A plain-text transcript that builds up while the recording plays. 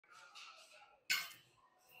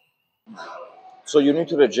So you're new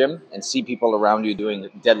to the gym and see people around you doing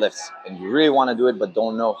deadlifts and you really want to do it but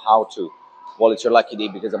don't know how to. Well, it's your lucky day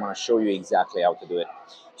because I'm going to show you exactly how to do it.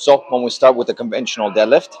 So when we start with the conventional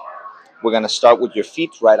deadlift, we're going to start with your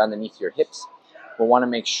feet right underneath your hips. We want to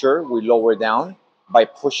make sure we lower down by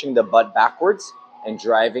pushing the butt backwards and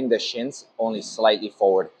driving the shins only slightly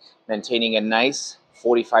forward, maintaining a nice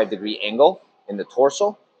 45-degree angle in the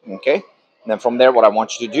torso. Okay. And then from there, what I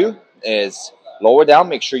want you to do is lower down,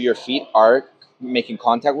 make sure your feet are making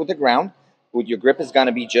contact with the ground. Your grip is going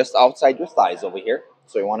to be just outside your thighs over here.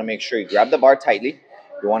 So you want to make sure you grab the bar tightly.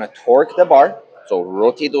 You want to torque the bar. So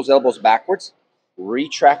rotate those elbows backwards,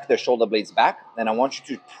 retract the shoulder blades back. Then I want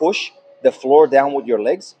you to push the floor down with your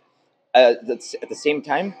legs at the same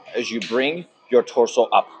time as you bring your torso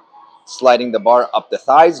up, sliding the bar up the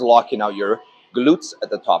thighs, locking out your glutes at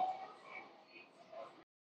the top.